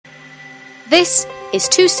This is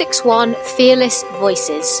 261 Fearless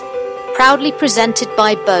Voices, proudly presented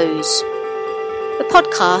by Bose, the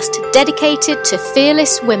podcast dedicated to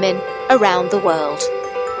fearless women around the world.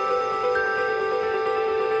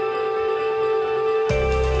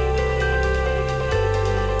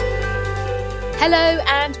 Hello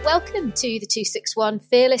and welcome to the 261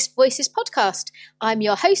 Fearless Voices podcast. I'm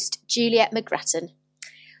your host, Juliet McGrattan.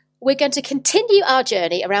 We're going to continue our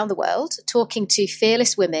journey around the world, talking to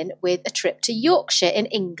fearless women with a trip to Yorkshire in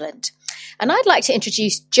England. And I'd like to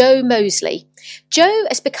introduce Jo Mosley. Jo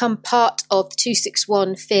has become part of the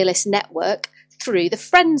 261 Fearless Network through the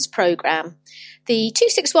Friends programme. The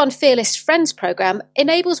 261 Fearless Friends programme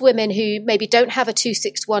enables women who maybe don't have a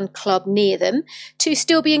 261 club near them to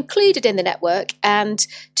still be included in the network and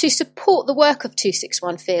to support the work of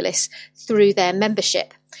 261 Fearless through their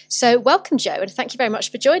membership. So welcome, Jo, and thank you very much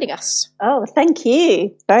for joining us. Oh, thank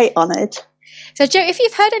you. Very honoured. So, Jo, if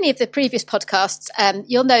you've heard any of the previous podcasts,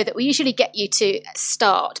 you'll know that we usually get you to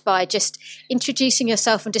start by just introducing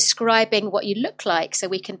yourself and describing what you look like so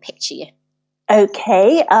we can picture you.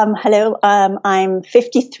 Okay. Hello. I'm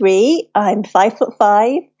 53. I'm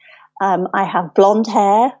 5'5". I have blonde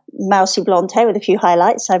hair, mousy blonde hair with a few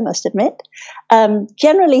highlights, I must admit.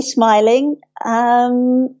 Generally smiling.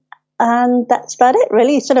 And that's about it,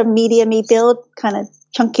 really. Sort of medium-y build, kind of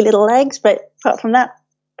chunky little legs. But apart from that,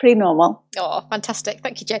 pretty normal. Oh, fantastic.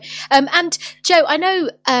 Thank you, Jo. And Jo, I know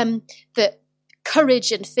that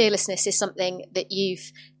courage and fearlessness is something that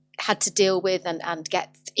you've had to deal with and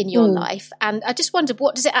get in your life. And I just wondered,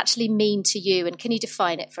 what does it actually mean to you? And can you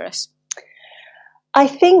define it for us? I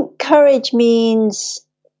think courage means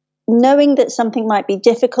knowing that something might be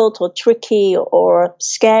difficult or tricky or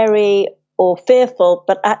scary or fearful,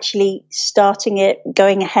 but actually starting it,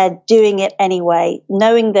 going ahead, doing it anyway,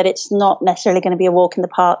 knowing that it's not necessarily going to be a walk in the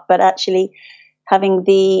park, but actually having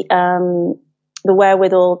the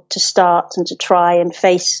wherewithal to start and to try and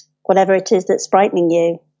face whatever it is that's frightening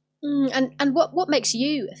you. And what makes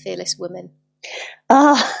you a fearless woman?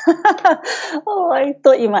 Oh, I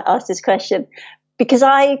thought you might ask this question, because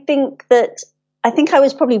I think I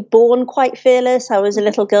was probably born quite fearless. I was a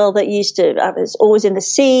little girl that I was always in the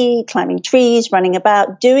sea, climbing trees, running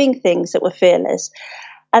about, doing things that were fearless.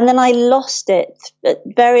 And then I lost it at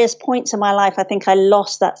various points in my life. I think I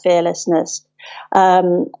lost that fearlessness.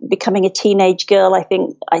 Becoming a teenage girl, I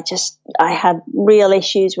think I had real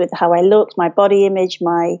issues with how I looked, my body image,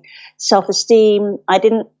 my self-esteem. I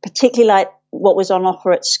didn't particularly like what was on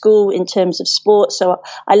offer at school in terms of sport. So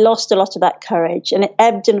I lost a lot of that courage, and it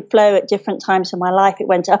ebbed and flowed at different times in my life. It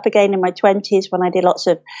went up again in my 20s when I did lots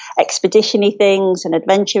of expedition-y things and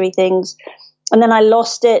adventure-y things. And then I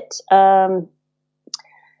lost it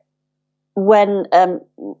when, to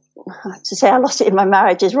say I lost it in my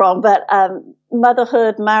marriage is wrong, but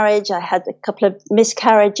motherhood, marriage, I had a couple of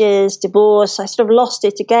miscarriages, divorce. I sort of lost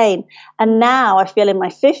it again. And now I feel in my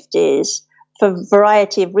 50s, for a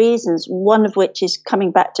variety of reasons, one of which is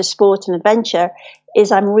coming back to sport and adventure,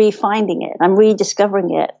 is I'm refinding it. I'm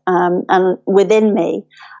rediscovering it. And within me,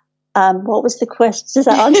 what was the question? Does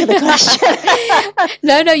that answer the question?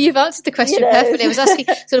 No, you've answered the question perfectly. I was asking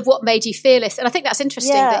sort of what made you fearless. And I think that's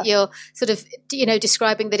interesting that you're sort of,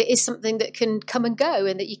 describing that it is something that can come and go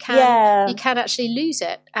and that you can actually lose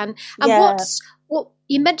it. And what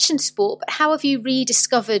you mentioned sport, but how have you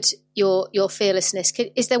rediscovered your fearlessness?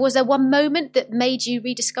 Was there one moment that made you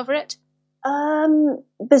rediscover it?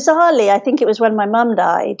 Bizarrely, I think it was when my mum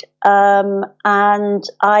died. And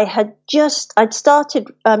I'd started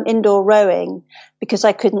indoor rowing because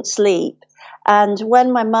I couldn't sleep. And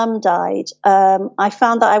when my mum died, I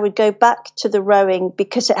found that I would go back to the rowing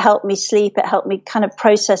because it helped me sleep. It helped me kind of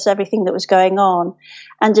process everything that was going on.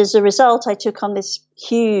 And as a result, I took on this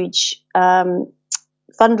huge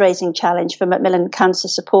fundraising challenge for Macmillan Cancer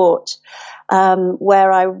Support,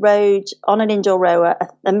 where I rowed on an indoor rower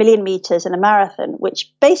 1 million meters in a marathon,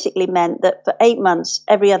 which basically meant that for 8 months,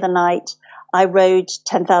 every other night, I rowed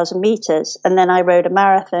 10,000 meters. And then I rowed a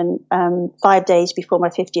marathon 5 days before my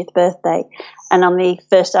 50th birthday and on the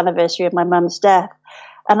first anniversary of my mum's death.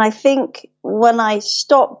 And I think when I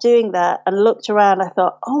stopped doing that and looked around, I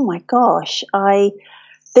thought, oh my gosh, I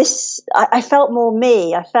felt more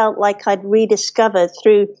me. I felt like I'd rediscovered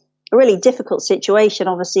through a really difficult situation,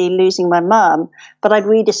 obviously losing my mum, but I'd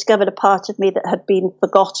rediscovered a part of me that had been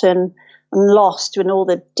forgotten and lost in all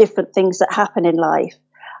the different things that happen in life.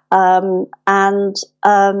 And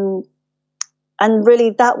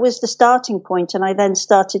really that was the starting point. And I then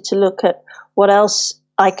started to look at what else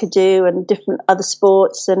I could do and different other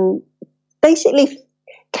sports and basically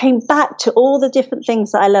came back to all the different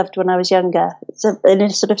things that I loved when I was younger. It's in a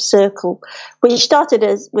sort of circle, which started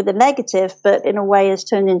as with a negative, but in a way has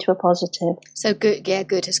turned into a positive. So good,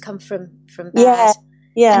 good has come from bad.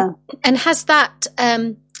 Yeah. And has that?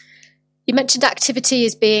 You mentioned activity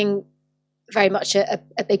as being very much a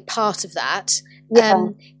big part of that. Yeah.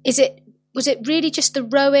 Was it really just the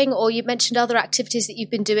rowing, or you mentioned other activities that you've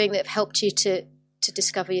been doing that have helped you to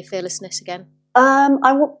discover your fearlessness again?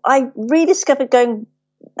 I rediscovered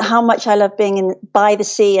how much I love being by the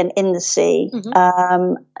sea and in the sea.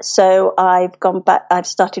 Mm-hmm. So I've gone back. I've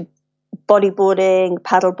started bodyboarding,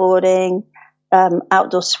 paddleboarding,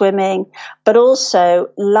 outdoor swimming, but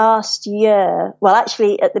also last year, well,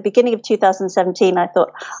 actually at the beginning of 2017, I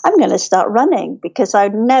thought I'm going to start running because I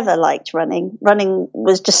never liked running. Running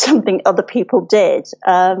was just something other people did.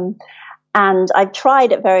 And I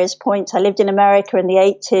tried at various points. I lived in America in the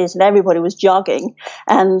 80s and everybody was jogging.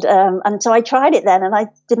 And so I tried it then and I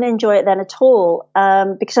didn't enjoy it then at all.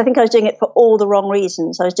 Because I think I was doing it for all the wrong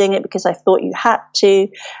reasons. I was doing it because I thought you had to,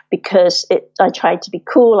 because I tried to be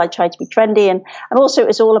cool. I tried to be trendy. And also it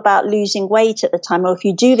was all about losing weight at the time. Oh, if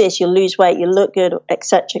you do this, you'll lose weight, you'll look good, et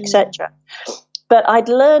cetera, et cetera. But I'd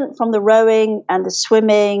learned from the rowing and the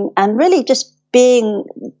swimming and really just being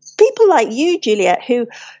people like you, Juliet, who,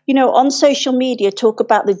 on social media talk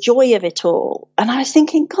about the joy of it all. And I was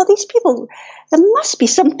thinking, God, these people, there must be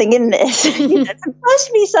something in this. There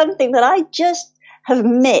must be something that I just have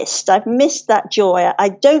missed. I've missed that joy. I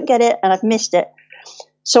don't get it and I've missed it.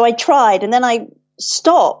 So I tried and then I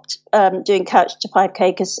stopped doing Couch to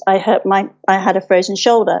 5K because I had a frozen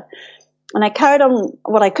shoulder. And I carried on.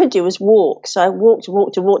 What I could do was walk. So I walked.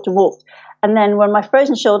 And then when my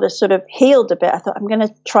frozen shoulder sort of healed a bit, I thought, I'm going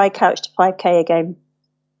to try Couch to 5K again.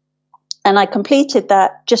 And I completed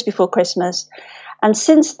that just before Christmas. And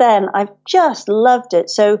since then, I've just loved it.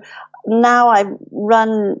 So now I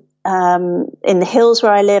run in the hills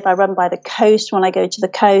where I live. I run by the coast when I go to the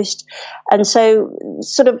coast. And so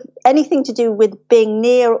sort of anything to do with being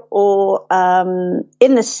near or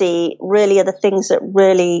in the sea really are the things that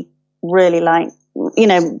really, really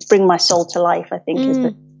bring my soul to life, I think is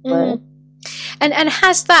the word. And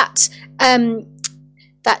has that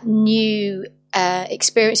that new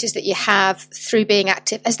experiences that you have through being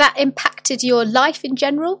active, has that impacted your life in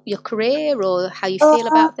general, your career, or how you feel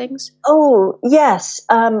about things? Oh, yes.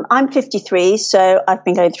 I'm 53, so I've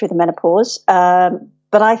been going through the menopause.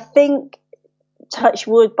 But I think, touch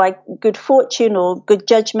wood, by good fortune or good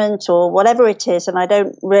judgment or whatever it is, and I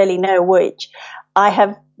don't really know which, I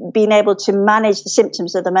have been able to manage the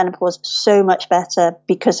symptoms of the menopause so much better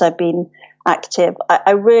because I've been active.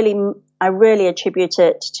 I really attribute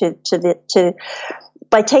it to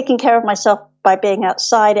by taking care of myself, by being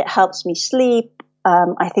outside. It helps me sleep.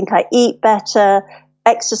 I think I eat better.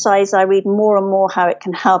 Exercise, I read more and more how it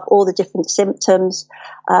can help all the different symptoms.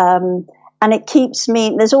 And it keeps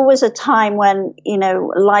me, there's always a time when,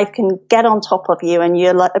 life can get on top of you and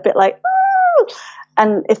you're like a bit like, oh!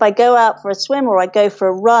 And if I go out for a swim or I go for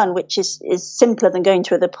a run, which is simpler than going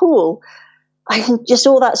to the pool, I can just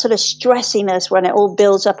all that sort of stressiness when it all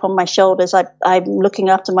builds up on my shoulders. I'm looking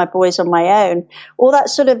after my boys on my own. All that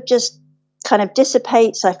sort of just kind of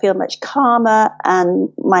dissipates. I feel much calmer and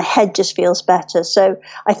my head just feels better. So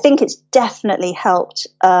I think it's definitely helped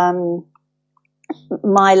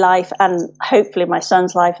my life and hopefully my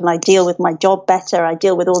son's life, and I deal with my job better. I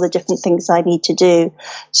deal with all the different things I need to do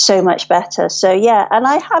so much better. So yeah, and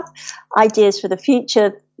I have ideas for the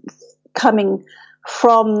future coming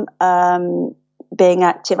from being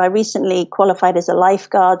active. I recently qualified as a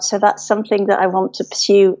lifeguard, so that's something that I want to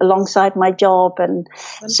pursue alongside my job. And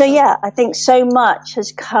so yeah, I think so much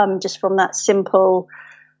has come just from that simple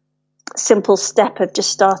step of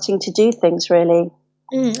just starting to do things, really.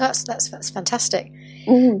 That's fantastic.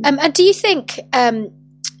 And do you think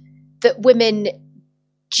that women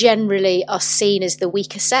generally are seen as the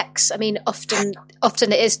weaker sex? I mean, often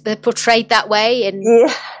they're portrayed that way in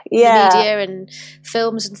the media and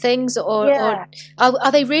films and things, or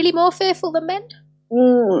are they really more fearful than men?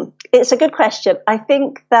 It's a good question. I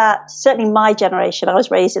think that certainly my generation, I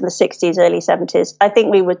was raised in the 60s, early 70s. I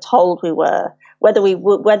think we were told we were. Whether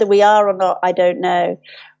we are or not, I don't know.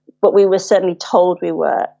 But we were certainly told we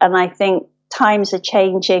were. And I think times are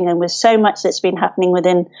changing, and with so much that's been happening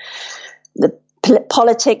within the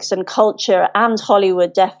politics and culture and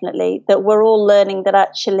Hollywood, definitely, that we're all learning that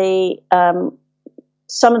actually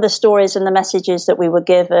some of the stories and the messages that we were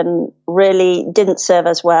given really didn't serve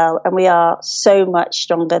us well, and we are so much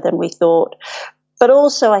stronger than we thought. But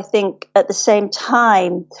also, I think at the same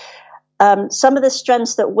time, some of the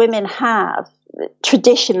strengths that women have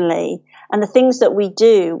traditionally, and the things that we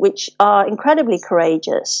do, which are incredibly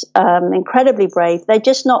courageous, incredibly brave, they're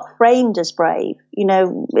just not framed as brave. You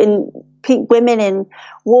know, women in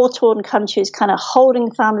war-torn countries kind of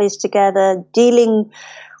holding families together, dealing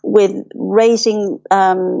with raising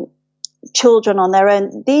children on their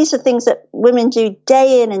own. These are things that women do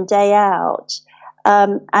day in and day out,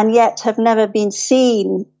 and yet have never been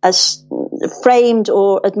seen as framed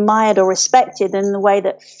or admired or respected in the way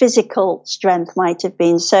that physical strength might have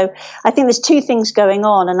been. So I think there's two things going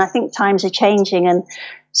on, and I think times are changing. And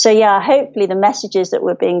so, yeah, hopefully the messages that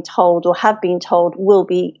we're being told or have been told will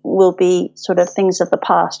be sort of things of the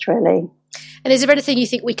past, really. And is there anything you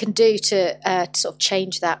think we can do to sort of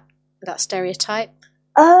change that stereotype?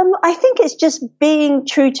 I think it's just being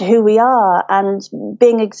true to who we are and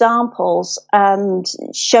being examples and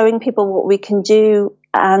showing people what we can do,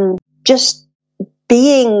 and just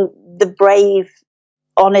being the brave,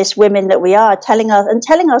 honest women that we are, telling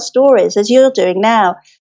our stories as you're doing now,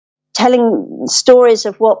 telling stories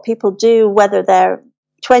of what people do, whether they're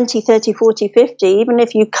 20, 30, 40, 50, even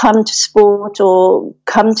if you come to sport or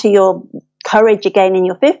come to your courage again in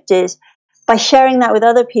your 50s, by sharing that with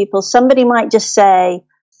other people, somebody might just say,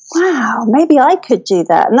 wow, maybe I could do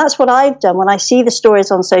that. And that's what I've done when I see the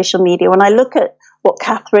stories on social media, when I look at what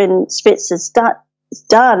Catherine Spitzer's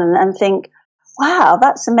done and think, wow,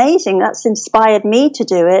 that's amazing. That's inspired me to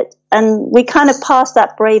do it. And we kind of pass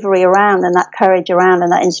that bravery around and that courage around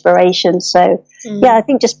and that inspiration. So, yeah, I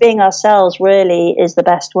think just being ourselves really is the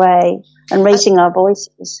best way, and raising our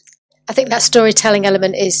voices. I think that storytelling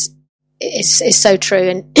element is so true,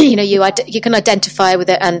 and you know, you can identify with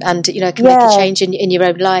it, and you know, can make a change in your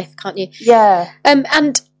own life, can't you? Yeah.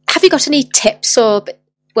 And have you got any tips or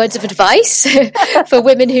words of advice for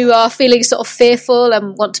women who are feeling sort of fearful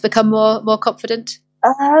and want to become more confident?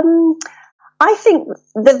 I think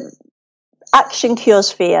the action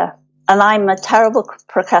cures fear, and I'm a terrible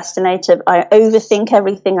procrastinator. I overthink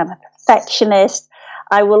everything. I'm a perfectionist.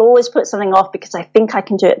 I will always put something off because I think I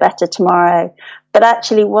can do it better tomorrow. But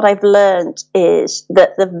actually what I've learned is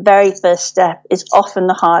that the very first step is often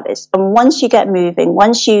the hardest. And once you get moving,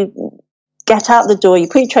 once you get out the door, you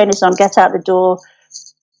put your trainers on, get out the door,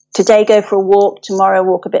 today go for a walk, tomorrow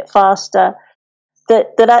walk a bit faster,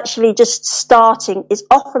 that actually just starting is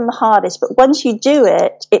often the hardest. But once you do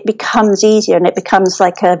it, it becomes easier, and it becomes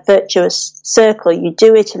like a virtuous circle. You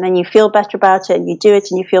do it and then you feel better about it, and you do it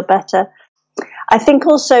and you feel better. I think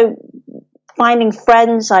also finding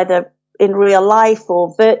friends either in real life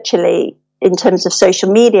or virtually in terms of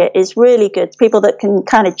social media is really good. People that can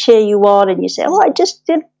kind of cheer you on, and you say, oh, I just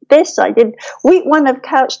did this. I did week 1 of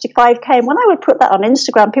Couch to 5K. And when I would put that on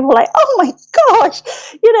Instagram, people were like, oh my gosh,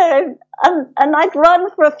 you know, and I'd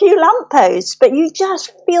run for a few lampposts, but you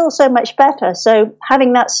just feel so much better. So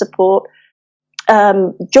having that support,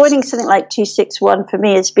 joining something like 261 for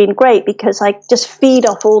me has been great, because I just feed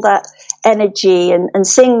off all that energy and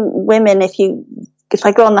seeing women, if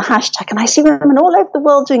I go on the hashtag and I see women all over the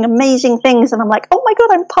world doing amazing things, and I'm like, oh my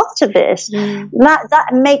God, I'm part of this. That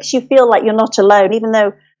makes you feel like you're not alone, even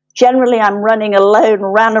though generally I'm running alone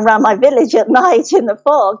round and round my village at night in the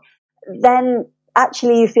fog. Then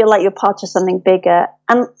actually you feel like you're part of something bigger.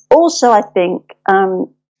 And also I think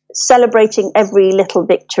celebrating every little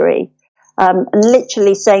victory, and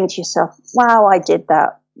literally saying to yourself, wow, I did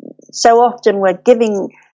that. So often we're giving,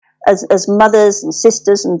 as mothers and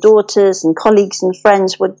sisters and daughters and colleagues and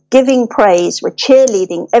friends, we're giving praise, we're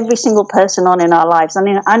cheerleading every single person on in our lives. I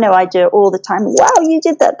mean, I know I do it all the time. Wow, you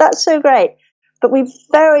did that. That's so great. But we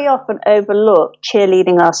very often overlook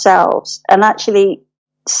cheerleading ourselves, and actually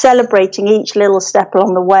celebrating each little step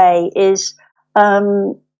along the way is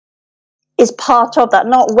part of that.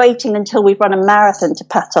 Not waiting until we've run a marathon to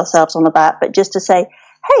pat ourselves on the back, but just to say,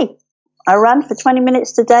 hey, I ran for 20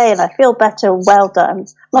 minutes today and I feel better. Well done. I'm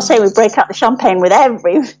not saying we break out the champagne with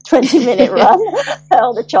every 20-minute run,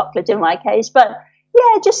 or the chocolate in my case, but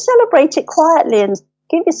yeah, just celebrate it quietly and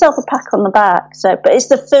give yourself a pat on the back. So, but it's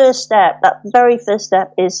the first step. That very first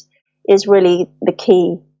step is really the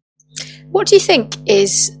key. What do you think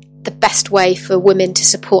is the best way for women to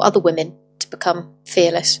support other women to become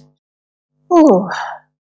fearless? Oh,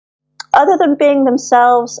 other than being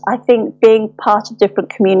themselves, I think being part of different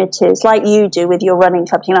communities, like you do with your running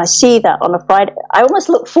clubs. You know, I see that on a Friday. I almost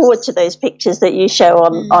look forward to those pictures that you show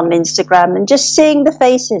on Instagram, and just seeing the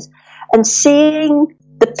faces and seeing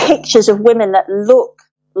the pictures of women that look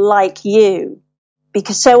like you.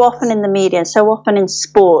 Because so often in the media and so often in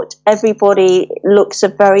sport, everybody looks a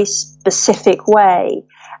very specific way.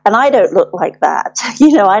 And I don't look like that.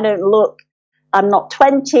 You know, I don't look I'm not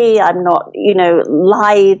 20, I'm not,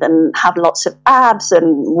 lithe and have lots of abs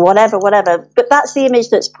and whatever. But that's the image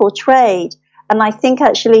that's portrayed. And I think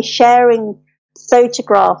actually sharing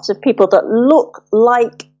photographs of people that look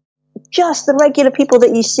like just the regular people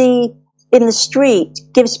that you see in the street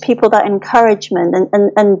gives people that encouragement,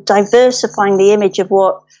 and diversifying the image of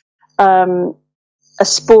what a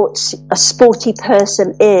sporty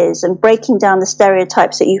person is, and breaking down the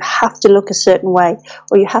stereotypes that you have to look a certain way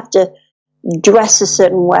or you have to dress a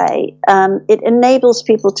certain way. It enables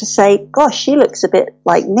people to say, gosh, she looks a bit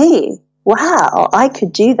like me. Wow, I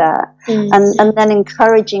could do that. And then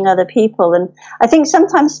encouraging other people. And I think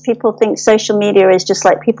sometimes people think social media is just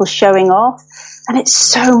like people showing off, and it's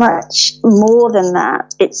so much more than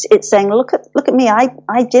that. It's saying, look at me,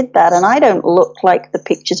 I did that, and I don't look like the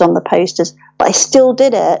pictures on the posters, but I still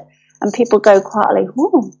did it. And people go quietly,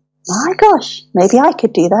 oh my gosh, maybe I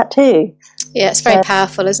could do that too. Yeah, it's very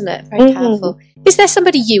powerful, isn't it? Very powerful. Is there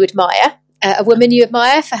somebody you admire, a woman you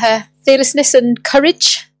admire for her fearlessness and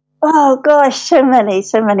courage? Oh gosh, so many.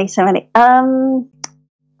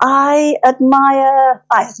 I admire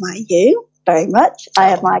you very much.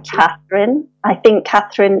 I admire Catherine. I think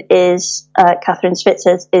Catherine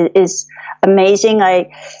Switzer is amazing.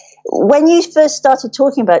 When you first started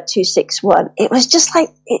talking about 261, it was just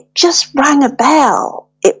like, it just rang a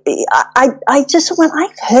bell. I just went,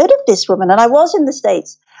 I've heard of this woman. And I was in the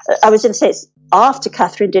States after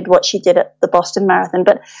Catherine did what she did at the Boston Marathon.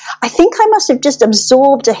 But I think I must have just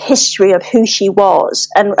absorbed a history of who she was.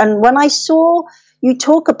 And when I saw you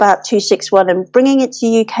talk about 261 and bringing it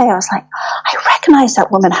to UK, I was like, I recognize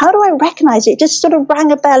that woman. How do I recognize it? It just sort of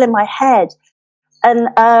rang a bell in my head.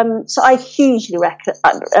 And so I hugely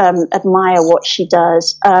admire what she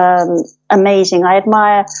does. Amazing. I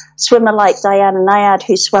admire a swimmer like Diana Nyad,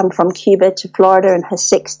 who swam from Cuba to Florida in her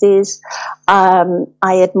 60s.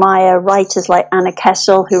 I admire writers like Anna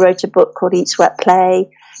Kessel, who wrote a book called Eat, Sweat,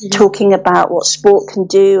 Play, talking about what sport can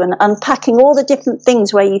do and unpacking all the different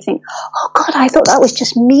things where you think, oh God, I thought that was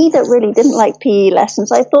just me that really didn't like PE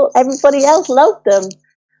lessons. I thought everybody else loved them.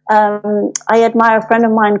 I admire a friend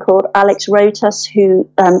of mine called Alex Rotas, who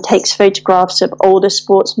takes photographs of older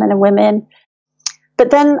sportsmen and women. But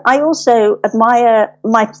then I also admire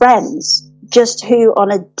my friends, just who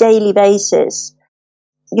on a daily basis,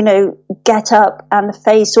 get up and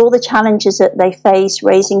face all the challenges that they face,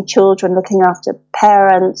 raising children, looking after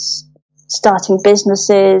parents, starting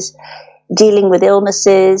businesses, dealing with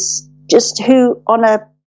illnesses, just who on a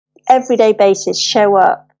everyday basis show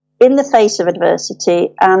up in the face of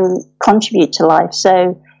adversity and contribute to life.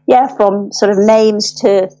 So yeah, from sort of names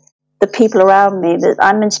to the people around me, that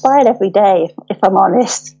I'm inspired every day, if I'm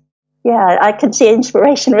honest. Yeah, I can see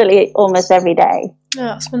inspiration really almost every day. Oh,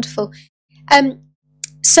 that's wonderful.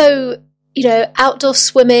 So, outdoor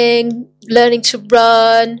swimming, learning to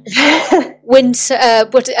run,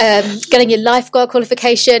 getting your lifeguard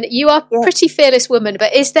qualification. You are a pretty fearless woman,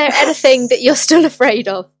 but is there anything that you're still afraid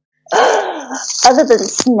of? Other than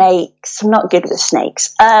snakes, I'm not good with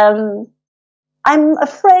snakes. I'm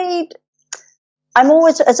afraid, I'm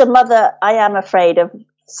always, as a mother, I am afraid of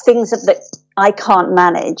things that I can't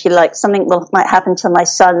manage. Like something might happen to my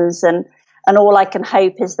sons, and all I can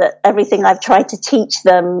hope is that everything I've tried to teach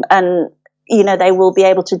them, and, they will be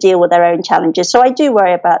able to deal with their own challenges. So I do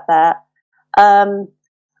worry about that.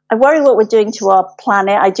 I worry what we're doing to our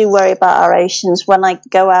planet. I do worry about our oceans. When I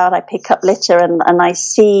go out, I pick up litter and I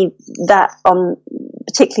see that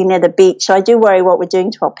particularly near the beach. So I do worry what we're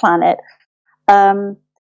doing to our planet.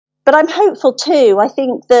 But I'm hopeful too. I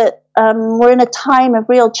think that we're in a time of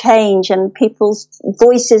real change, and people's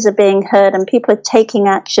voices are being heard, and people are taking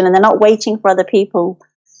action, and they're not waiting for other people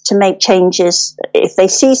to make changes. If they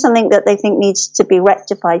see something that they think needs to be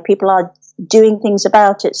rectified, people are doing things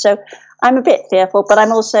about it. So I'm a bit fearful, but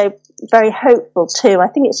I'm also very hopeful too. I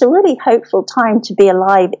think it's a really hopeful time to be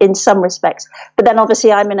alive in some respects. But then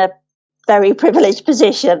obviously I'm in a very privileged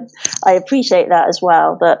position. I appreciate that as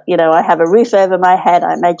well, that, I have a roof over my head,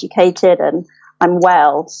 I'm educated, and I'm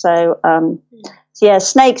well. So, yeah,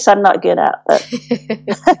 snakes I'm not good at. But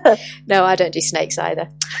No, I don't do snakes either.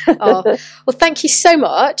 Oh, well, thank you so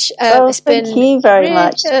much. Thank you very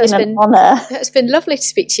much. It's been an honour. It's been lovely to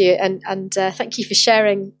speak to you, and thank you for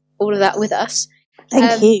sharing all of that with us.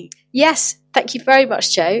 Thank you. Yes, thank you very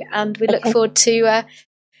much, Jo, and we look forward to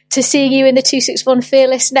seeing you in the 261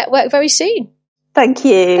 Fearless Network very soon. Thank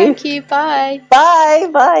you. Thank you. Bye. Bye.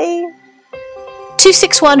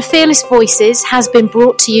 261 Fearless Voices has been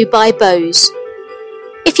brought to you by Bose.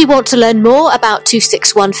 If you want to learn more about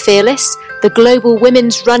 261 Fearless, the global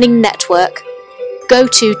women's running network, go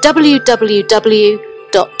to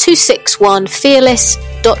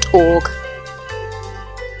www.261fearless.org.